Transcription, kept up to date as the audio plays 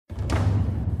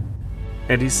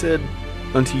And he said,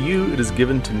 Unto you it is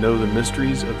given to know the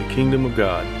mysteries of the kingdom of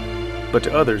God, but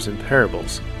to others in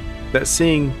parables, that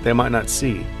seeing they might not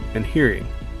see, and hearing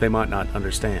they might not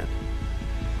understand.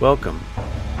 Welcome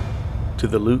to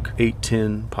the Luke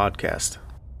 8:10 podcast.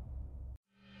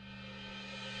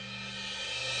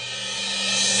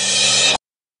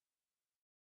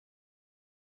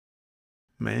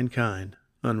 Mankind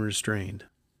unrestrained.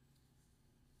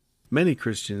 Many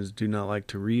Christians do not like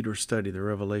to read or study the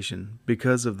Revelation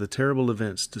because of the terrible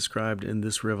events described in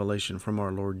this revelation from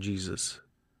our Lord Jesus.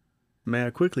 May I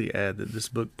quickly add that this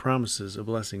book promises a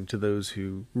blessing to those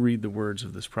who read the words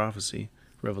of this prophecy,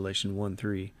 Revelation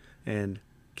 1:3, and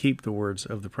keep the words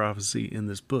of the prophecy in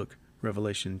this book,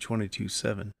 Revelation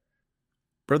 22:7.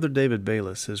 Brother David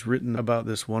Bayless has written about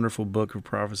this wonderful book of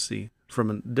prophecy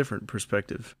from a different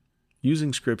perspective.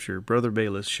 Using Scripture, Brother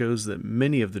Bayless shows that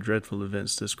many of the dreadful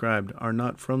events described are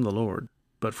not from the Lord,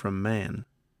 but from man.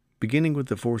 Beginning with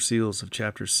the 4 seals of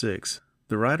chapter 6,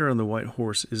 the rider on the white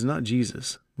horse is not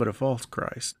Jesus, but a false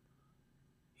Christ.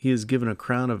 He is given a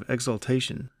crown of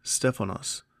exaltation,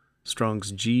 Stephanos,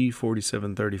 Strong's G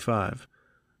 4735,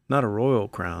 not a royal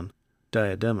crown,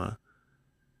 diadema,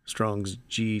 Strong's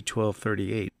G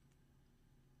 1238.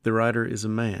 The rider is a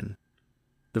man.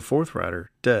 The 4th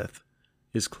rider, Death,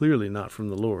 is clearly not from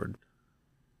the Lord.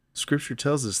 Scripture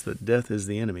tells us that death is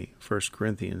the enemy, 1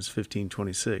 Corinthians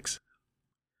 15:26.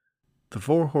 The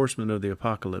 4 horsemen of the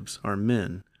apocalypse are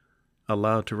men,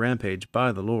 allowed to rampage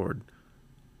by the Lord,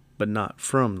 but not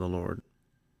from the Lord.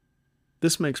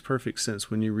 This makes perfect sense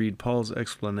when you read Paul's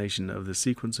explanation of the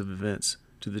sequence of events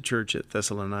to the church at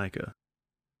Thessalonica.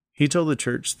 He told the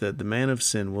church that the man of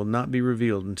sin will not be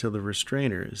revealed until the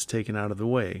Restrainer is taken out of the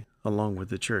way, along with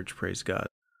the church, praise God.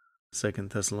 2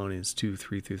 Thessalonians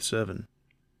 2:3-7.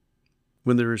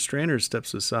 When the Restrainer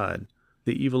steps aside,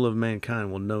 the evil of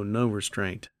mankind will know no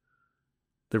restraint.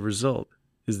 The result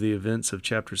is the events of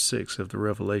chapter 6 of the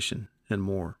Revelation, and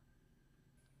more.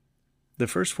 The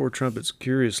first 4 trumpets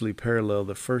curiously parallel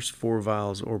the first 4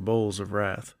 vials or bowls of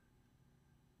wrath.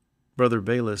 Brother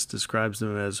Bayless describes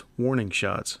them as warning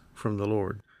shots from the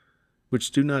Lord,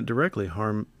 which do not directly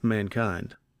harm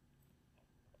mankind.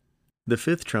 The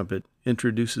 5th trumpet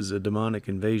introduces a demonic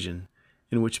invasion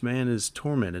in which man is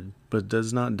tormented but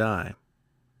does not die.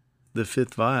 The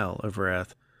 5th vial of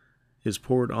wrath is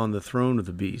poured on the throne of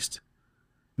the beast.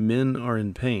 Men are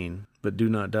in pain but do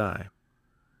not die.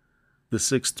 The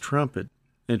 6th trumpet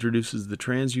introduces the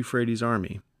Trans-Euphrates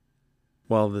army,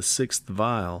 while the 6th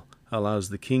vial allows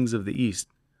the kings of the east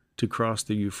to cross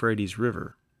the Euphrates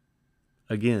River.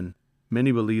 Again,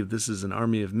 many believe this is an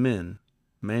army of men,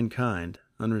 mankind,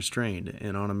 unrestrained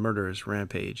and on a murderous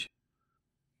rampage.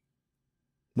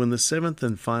 When the 7th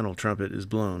and final trumpet is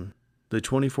blown, the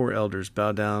 24 elders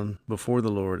bow down before the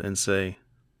Lord and say,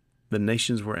 The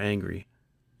nations were angry,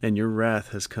 and your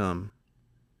wrath has come.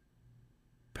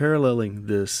 Paralleling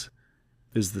this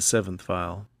is the 7th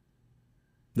vial.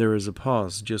 There is a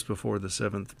pause just before the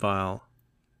 7th vial,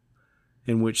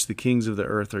 in which the kings of the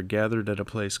earth are gathered at a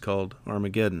place called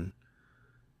Armageddon.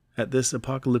 At this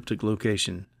apocalyptic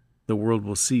location, the world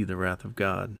will see the wrath of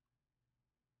God.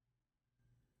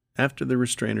 After the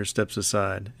Restrainer steps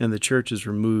aside and the church is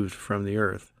removed from the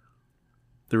earth,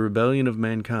 the rebellion of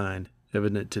mankind,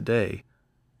 evident today,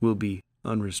 will be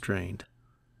unrestrained.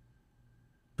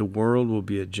 The world will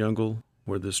be a jungle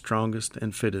where the strongest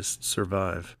and fittest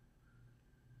survive.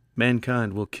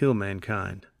 Mankind will kill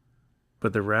mankind,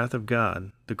 but the wrath of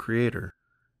God, the Creator,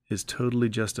 is totally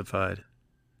justified.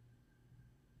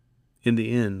 In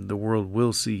the end, the world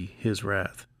will see His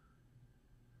wrath.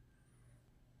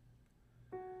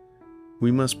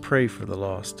 We must pray for the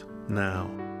lost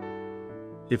now.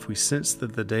 If we sense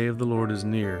that the day of the Lord is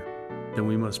near, then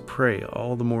we must pray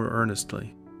all the more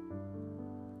earnestly.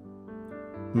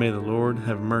 May the Lord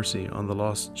have mercy on the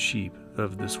lost sheep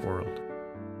of this world.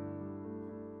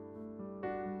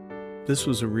 This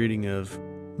was a reading of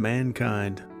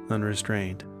Mankind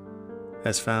Unrestrained,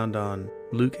 as found on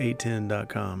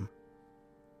Luke810.com.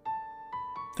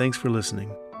 Thanks for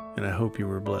listening, and I hope you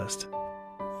were blessed.